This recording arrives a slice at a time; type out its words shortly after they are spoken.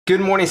Good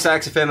morning,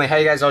 Saxton family. How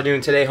you guys all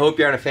doing today? Hope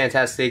you're having a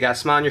fantastic day. Got a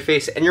smile on your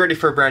face and you're ready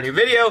for a brand new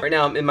video. Right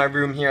now I'm in my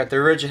room here at the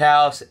Ridge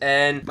House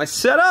and my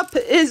setup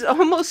is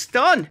almost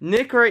done.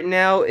 Nick right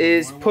now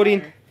is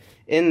putting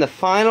in the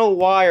final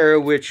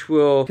wire, which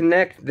will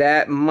connect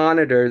that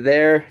monitor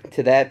there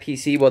to that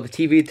PC, well, the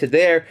TV to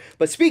there.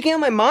 But speaking of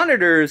my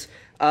monitors,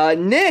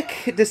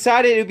 Nick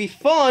decided it would be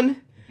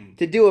fun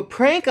to do a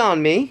prank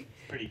on me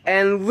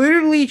and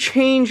literally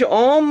change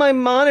all my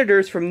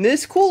monitors from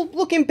this cool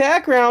looking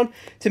background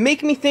to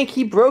make me think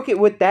he broke it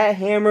with that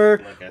hammer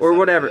or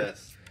whatever.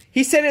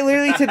 He said it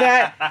literally to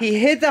that. He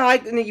hit the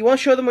icon. You want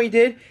to show them what he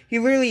did? He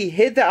literally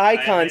hit the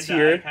icons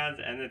here. The icons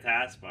and the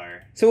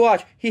taskbar. So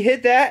watch. He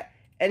hit that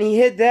and he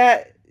hit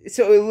that.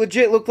 So it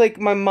legit looked like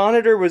my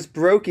monitor was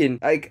broken.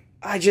 Like,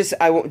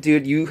 I won't,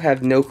 dude, you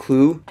have no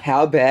clue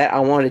how bad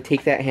I wanted to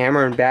take that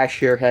hammer and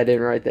bash your head in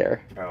right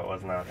there. Bro, it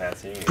was not that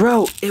serious.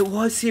 Bro, it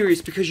was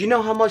serious because you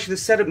know how much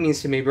this setup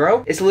means to me,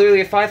 bro. It's literally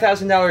a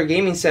 $5,000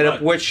 gaming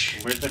setup. Look, which...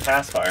 Where's the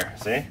taskbar?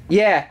 See?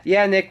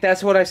 Yeah, Nick,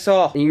 that's what I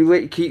saw. Can you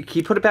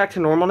put it back to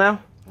normal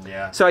now?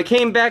 Yeah. So I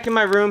came back in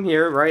my room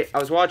here, right? I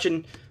was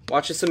watching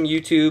some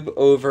YouTube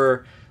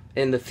over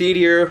in the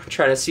theater,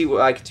 trying to see what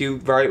I could do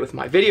right with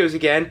my videos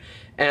again.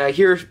 And I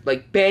hear,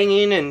 like,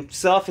 banging and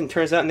stuff, and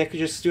turns out Nick was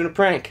just doing a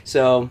prank.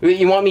 So,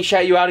 you want me to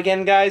shout you out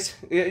again, guys?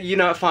 You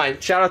know, fine.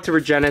 Shout out to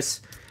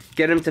Rugenus.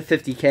 Get him to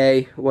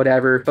 50K,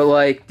 whatever. But,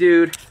 like,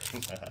 dude,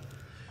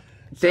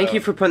 thank you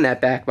for putting that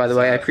back, by the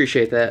way. I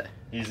appreciate that.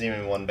 Here's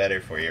even one better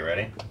for you.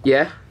 Ready?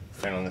 Yeah?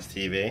 Turn on this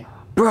TV.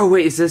 Bro,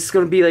 wait, is this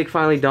going to be, like,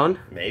 finally done?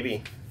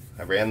 Maybe.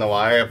 I ran the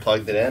wire, I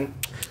plugged it in.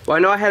 Well, I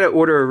know I had to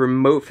order a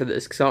remote for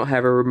this, because I don't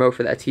have a remote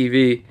for that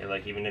TV. You're,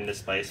 like, even in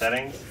display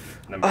settings?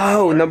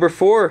 Number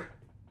 4.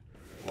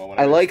 Well,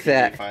 I like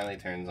that. It finally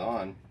turns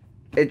on.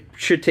 It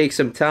should take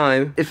some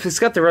time. If it's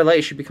got the red light,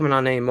 it should be coming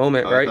on any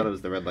moment, right? I thought it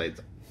was the red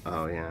lights.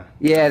 Oh, yeah.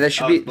 Yeah, that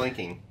should be... It's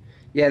blinking.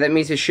 Yeah, that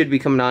means it should be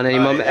coming on any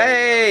moment. Yeah.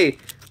 Hey!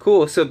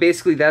 Cool, so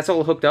basically that's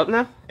all hooked up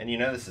now? And you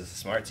know this is a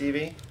smart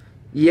TV?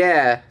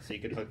 Yeah. So you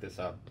could hook this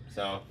up.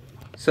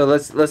 So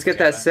let's get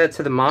that set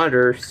to the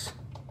monitors.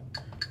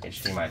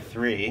 HDMI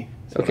 3.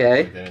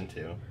 Okay. Plug that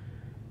into.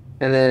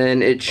 And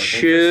then it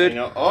should...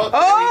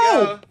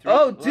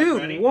 Oh,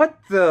 dude, what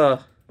the...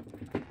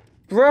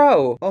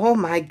 Bro, oh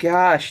my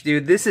gosh,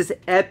 dude, this is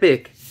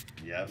epic.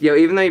 Yep. Yo,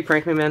 even though you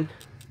pranked me, man,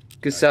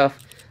 good stuff.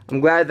 I'm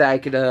glad that I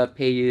could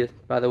pay you,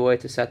 by the way,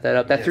 to set that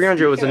up. That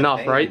 300 was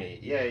enough,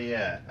 right?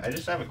 Yeah. I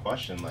just have a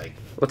question, like...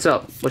 What's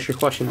up? What's your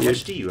question, dude? How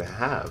much do you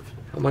have?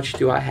 How much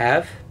do I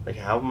have? Like,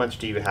 how much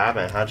do you have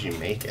and how'd you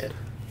make it?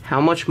 How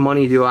much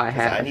money do I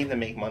have? I need to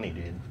make money,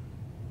 dude.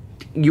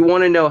 You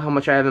want to know how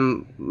much I have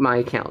in my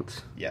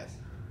account? Yes.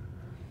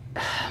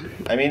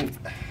 I mean,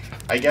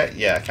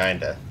 yeah,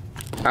 kinda.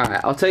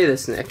 Alright, I'll tell you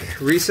this, Nick.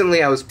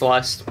 Recently I was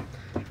blessed.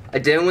 I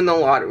didn't win the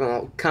lottery,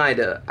 well,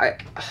 kinda.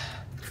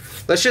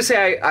 Let's just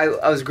say I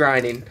was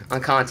grinding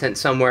on content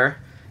somewhere.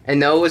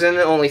 And no, it wasn't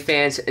the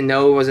OnlyFans, and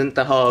no, it wasn't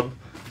the hub.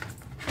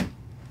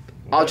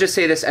 What? I'll just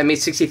say this, I made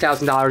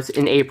 $60,000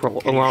 in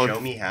April alone. Can you show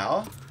me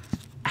how?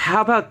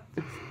 How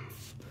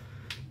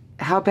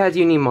bad do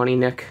you need money,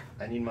 Nick?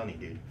 I need money,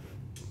 dude.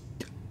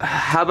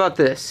 How about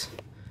this?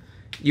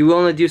 You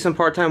willing to do some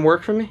part-time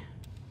work for me?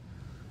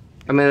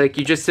 I mean, like,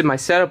 you just did my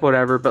setup,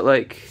 whatever, but,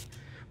 like,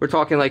 we're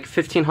talking, like,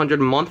 $1,500 a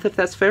month, if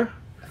that's fair?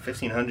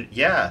 $1,500?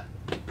 Yeah.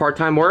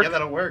 Part-time work? Yeah,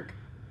 that'll work.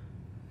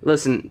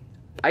 Listen,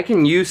 I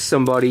can use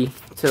somebody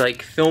to,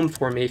 like, film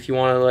for me if you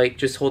want to, like,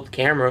 just hold the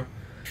camera.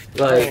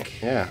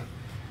 Like... Yeah.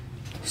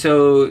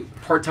 So,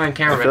 part-time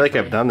camera. I feel like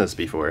I've done this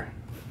before.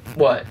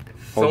 What?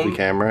 Hold the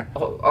camera?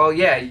 Oh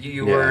yeah,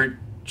 you were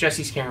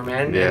Jesse's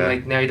cameraman, and,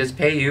 like, now he doesn't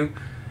pay you.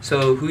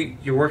 So,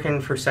 you're working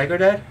for Psycho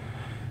Dad?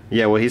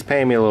 Yeah, well, he's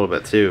paying me a little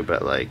bit too,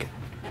 but, like,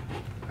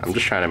 I'm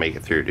just trying to make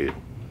it through, dude.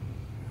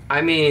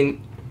 I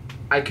mean,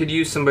 I could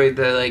use somebody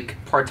that, like,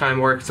 part-time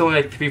work. It's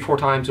only, like, 3-4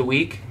 times a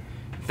week.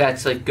 If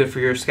that's, like, good for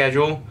your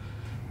schedule.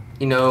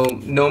 You know,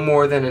 no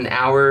more than an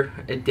hour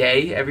a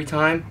day every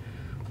time.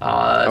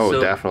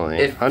 So definitely.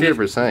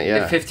 100%,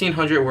 yeah. If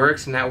 1,500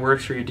 works and that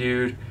works for you,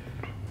 dude,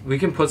 we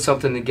can put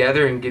something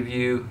together and give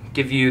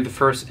you the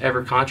first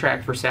ever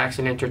contract for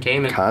Saxton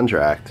Entertainment.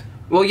 Contract?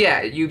 Well,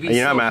 yeah, you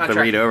know, I'm gonna have to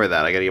read over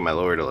that. I gotta get my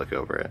lawyer to look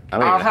over it.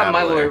 I'll have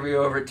my lawyer read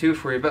over it too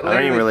for you. But I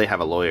don't even really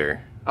have a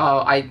lawyer. Oh,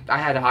 I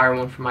had to hire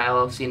one for my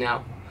LLC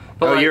now.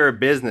 But oh, like, you're a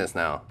business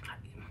now.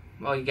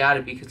 Well, you got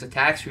it because of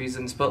tax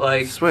reasons. But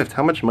like, Swift,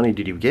 how much money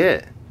did you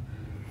get?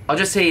 I'll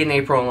just say in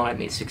April alone, I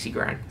made 60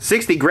 grand.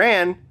 60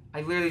 grand?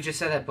 I literally just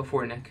said that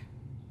before, Nick.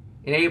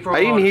 In April.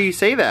 I didn't hear you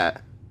say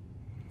that.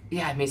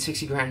 Yeah, I made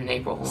 60 grand in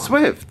April alone.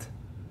 Swift.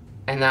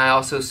 And I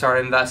also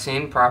started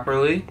investing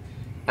properly.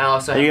 I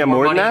also have you got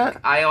more money. than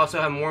that? I also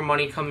have more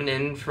money coming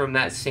in from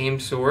that same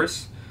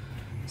source,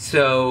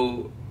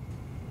 so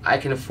I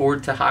can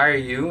afford to hire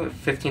you.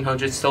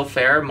 $1,500 still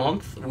fair a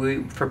month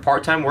for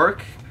part-time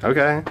work.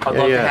 Okay. I'd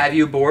love to have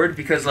you aboard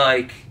because,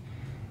 like,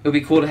 it would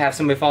be cool to have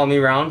somebody follow me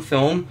around,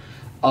 film.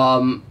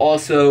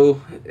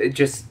 Also,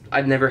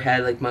 I've never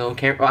had, like, my own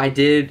camera. I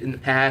did in the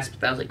past,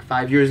 but that was, like,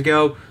 5 years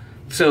ago.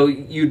 So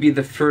you'd be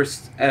the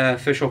first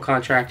official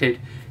contracted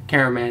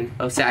cameraman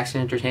of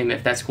Saxton Entertainment,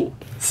 if that's cool.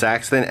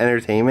 Saxton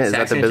Entertainment? Is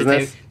Saxton that the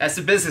business? That's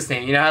the business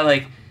name. You know how,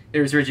 like,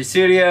 there's Rigid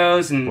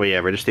Studios and... Well, yeah,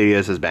 Rigid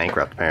Studios is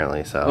bankrupt,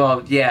 apparently, so...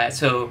 Well, yeah,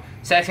 so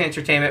Saxton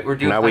Entertainment, we're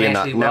doing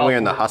financially well. Now we're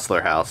in the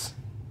Hustler House.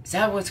 Is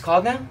that what it's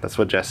called now? That's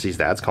what Jesse's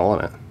dad's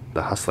calling it.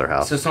 The Hustler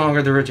House. So it's no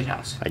longer the Rigid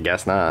House? I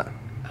guess not.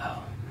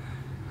 Oh.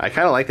 I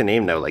kind of like the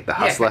name, though, like the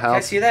Hustler House. Can I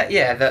see that?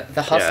 Yeah,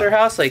 the Hustler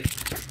House. Like,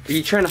 are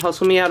you trying to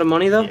hustle me out of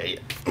money, though? Yeah.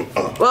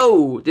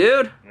 Whoa, dude. You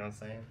know what I'm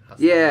saying?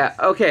 Yeah,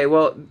 okay,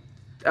 well,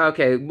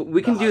 okay,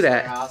 we can do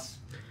that. House.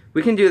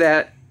 We can do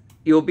that.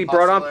 You'll be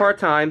brought on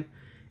part-time.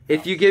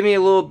 If you give me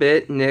a little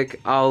bit, Nick,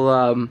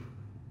 I'll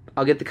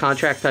get the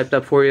contract typed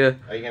up for you.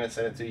 Are you going to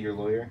send it to your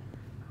lawyer?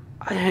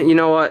 You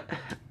know what?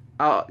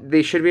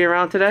 They should be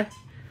around today.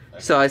 Okay.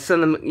 So I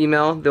send them an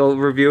email, they'll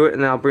review it,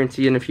 and I'll bring it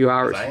to you in a few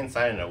hours. I ain't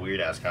signing a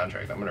weird-ass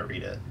contract. I'm going to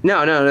read it.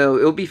 No,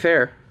 it'll be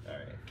fair.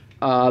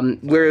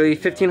 Alright. Literally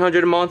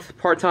 $1,500 a month,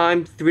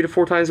 part-time, 3 to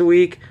 4 times a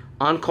week,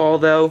 on call,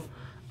 though.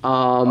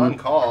 On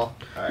call?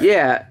 Right.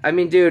 Yeah, I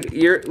mean, dude,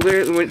 you're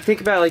literally, think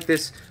about it like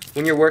this.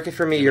 When you're working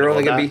for me, you're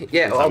only going to be...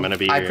 Yeah, I'm gonna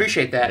be I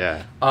appreciate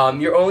that. Yeah.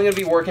 You're only going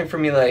to be working for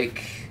me,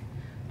 like,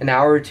 an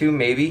hour or two,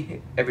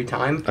 maybe, every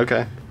time.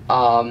 Okay.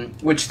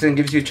 Which then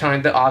gives you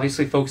time to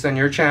obviously focus on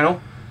your channel.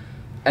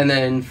 And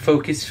then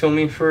focus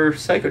filming for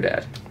Psycho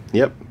Dad.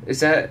 Yep. Is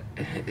that...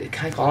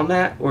 Can I call him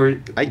that? Or...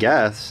 I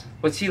guess.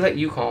 What's he let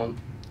you call him?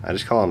 I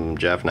just call him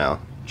Jeff now.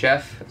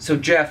 Jeff? So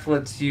Jeff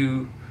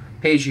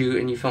pays you,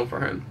 and you film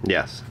for him?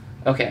 Yes.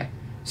 Okay.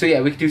 So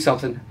yeah, we could do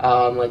something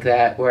like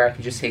that, where I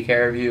could just take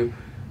care of you.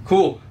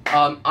 Cool.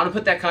 I'm gonna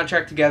put that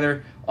contract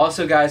together.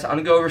 Also, guys, I'm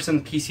gonna go over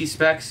some PC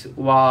specs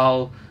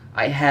while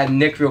I had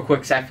Nick real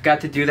quick, because I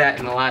forgot to do that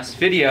in the last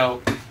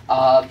video.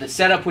 The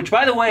setup, which,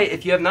 by the way,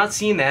 if you have not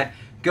seen that,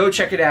 go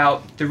check it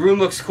out. The room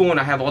looks cool, and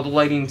I have all the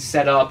lighting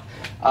set up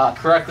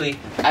correctly.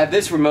 I have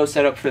this remote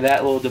set up for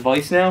that little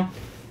device now,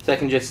 so I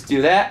can just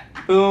do that.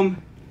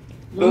 Boom,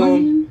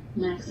 boom.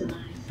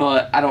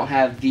 But I don't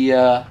have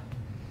the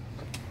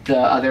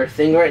other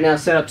thing right now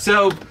set up.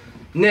 So,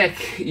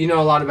 Nick, you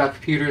know a lot about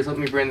computers. Let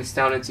me bring this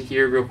down into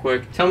here real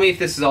quick. Tell me if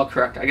this is all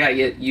correct. I gotta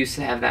get used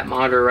to have that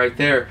monitor right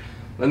there.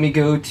 Let me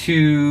go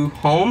to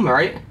home,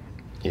 right?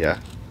 Yeah.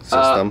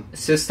 System.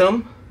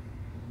 System.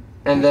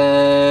 And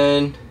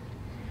then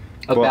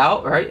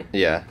about, right?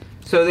 Yeah.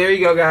 So there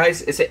you go,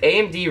 guys. It's an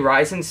AMD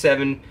Ryzen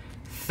 7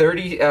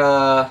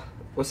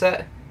 what's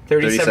that?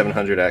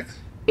 3700X.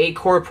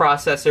 8-core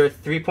processor,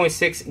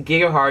 3.6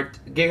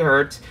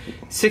 gigahertz,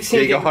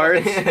 16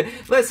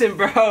 gigahertz. Listen,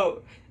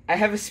 bro, I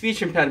have a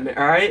speech impediment.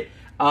 All right.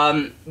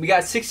 We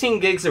got 16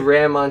 gigs of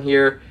RAM on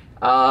here.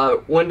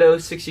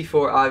 Windows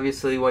 64,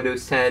 obviously,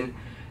 Windows 10,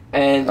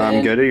 and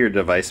go to your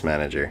device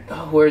manager.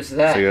 Oh, where's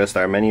that? So go to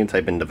Start Menu,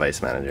 type in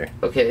Device Manager.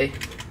 Okay,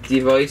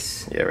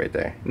 device. Yeah, right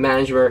there.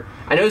 Manager.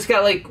 I know it's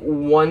got like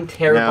 1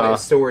 terabyte of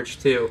storage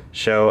too.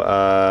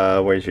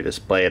 Show where's your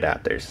display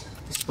adapters?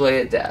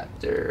 Display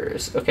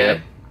adapters. Okay.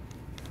 Yep.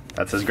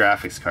 That's his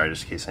graphics card,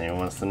 just in case anyone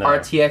wants to know.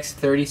 RTX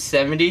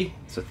 3070.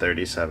 It's a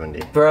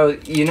 3070. Bro,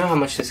 you know how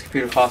much this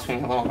computer cost me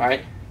alone,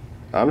 right?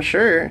 I'm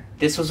sure.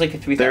 This was like a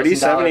 $3,000.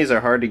 3070s are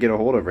hard to get a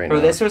hold of right now.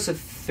 Bro, this was a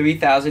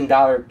 $3,000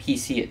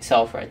 PC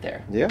itself right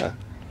there. Yeah.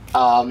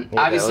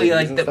 Obviously,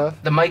 like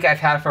the mic I've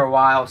had for a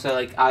while, so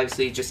like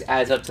obviously it just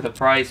adds up to the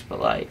price, but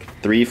like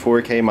 3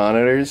 4K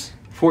monitors.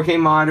 4K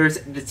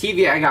monitors. The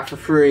TV I got for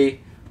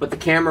free, but the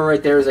camera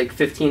right there is like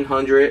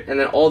 $1,500, and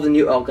then all the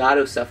new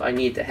Elgato stuff I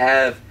need to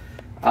have.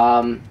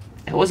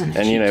 It wasn't.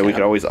 And you know we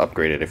could always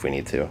upgrade it if we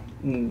need to.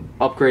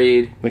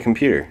 Upgrade the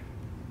computer.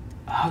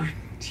 Oh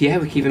yeah,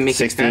 we can even make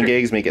 16 it better.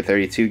 gigs, make it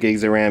 32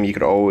 gigs of RAM. You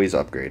could always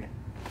upgrade.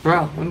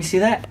 Bro, let me see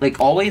that. Like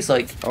always,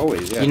 like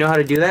always. Yeah. You know how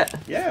to do that?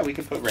 Yeah, we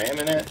could put RAM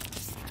in it.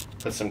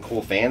 Put some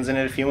cool fans in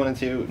it if you wanted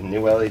to.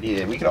 New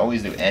LED. We could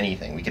always do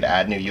anything. We could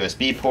add new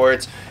USB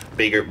ports,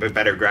 better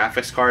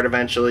graphics card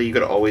eventually. You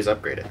could always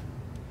upgrade it.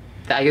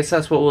 I guess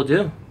that's what we'll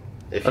do.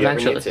 If you ever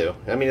need to.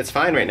 I mean, it's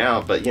fine right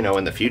now, but you know,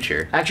 in the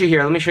future. Actually,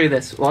 here, let me show you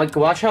this. Like,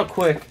 watch how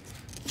quick.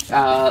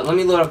 Let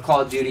me load up Call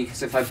of Duty,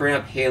 because if I bring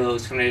up Halo,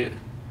 it's gonna.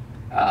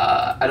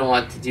 I don't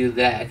want to do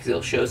that because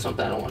it'll show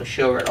something I don't want to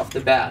show right off the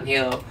bat in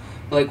Halo.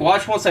 But, like,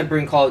 watch once I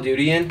bring Call of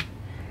Duty in,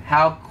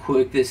 how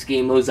quick this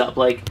game loads up.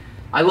 Like,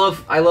 I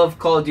love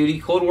Call of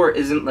Duty. Cold War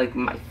isn't like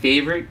my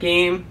favorite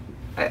game.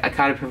 I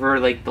kind of prefer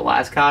like the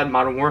last COD,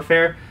 Modern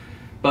Warfare.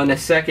 But in a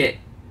second,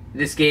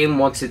 this game,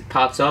 once it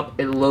pops up,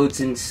 it loads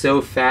in so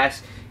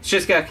fast. It's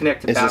just got to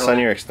connect to Battle. Is this on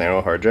your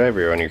external hard drive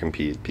or on your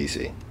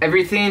PC?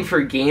 Everything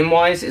for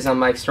game-wise is on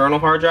my external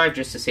hard drive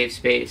just to save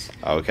space.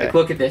 Okay. Like,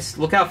 look at this.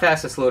 Look how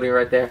fast it's loading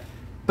right there.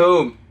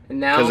 Boom. And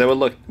now... Because it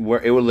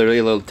would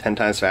literally load 10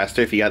 times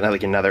faster if you got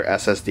like another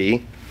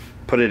SSD,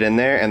 put it in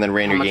there, and then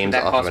ran your games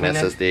off of an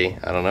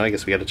SSD. I don't know. I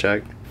guess we got to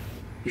check.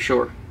 You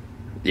sure?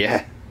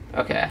 Yeah.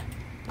 Okay.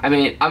 I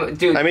mean,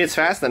 dude. I mean, it's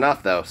fast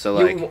enough though. So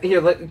like,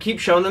 here, keep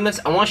showing them this.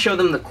 I want to show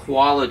them the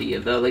quality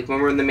of like when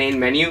we're in the main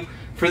menu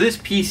for this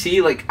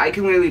PC. Like, I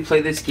can literally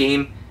play this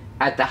game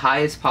at the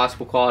highest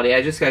possible quality.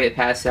 I just gotta get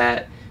past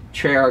that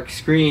Treyarch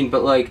screen,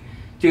 but like,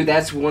 Dude,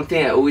 that's one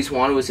thing I always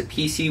wanted, was a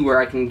PC where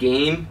I can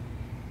game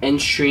and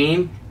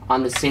stream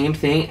on the same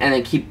thing and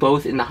then keep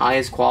both in the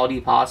highest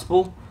quality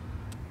possible.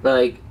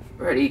 Like,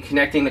 ready,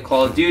 connecting to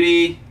Call of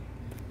Duty.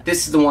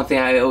 This is the one thing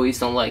I always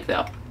don't like,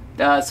 though.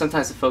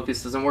 Sometimes the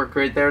focus doesn't work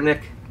right there,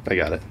 Nick. I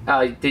got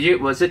it. Did you?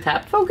 Was it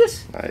tap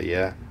focus?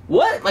 Yeah.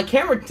 What? My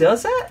camera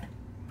does that?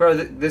 Bro,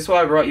 this is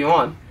why I brought you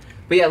on.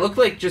 But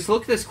yeah, just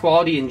look at this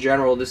quality in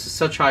general. This is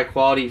such high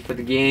quality for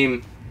the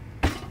game.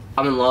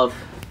 I'm in love.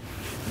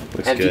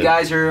 Looks and good. if you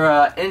guys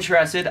are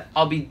interested,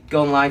 I'll be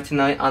going live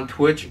tonight on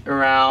Twitch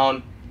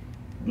around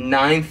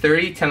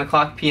 9:30, 10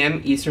 o'clock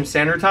p.m. Eastern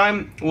Standard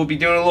Time. We'll be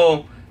doing a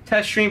little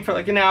test stream for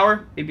like an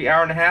hour, maybe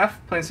hour and a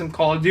half, playing some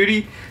Call of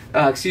Duty.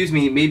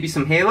 Maybe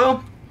some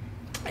Halo.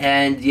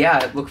 And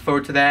yeah, look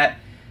forward to that.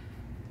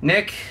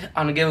 Nick,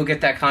 I'm gonna go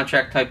get that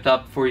contract typed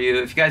up for you.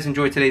 If you guys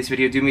enjoyed today's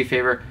video, do me a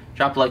favor,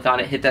 drop a like on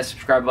it, hit that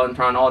subscribe button,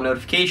 turn on all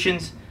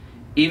notifications.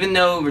 Even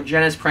though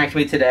Rugenus pranked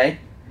me today,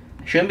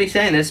 I shouldn't be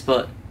saying this,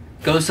 but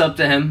go sub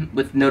to him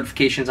with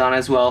notifications on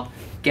as well.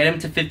 Get him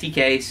to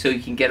 50K so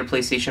you can get a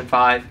PlayStation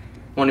 5.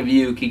 One of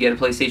you can get a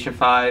PlayStation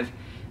 5.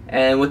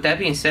 And with that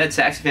being said,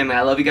 Saxton family,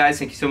 I love you guys.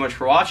 Thank you so much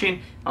for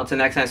watching. Until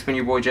next time, it's been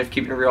your boy Jeff,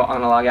 keeping it real. I'm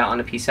gonna log out on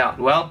a peace out.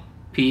 Well,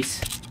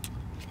 peace.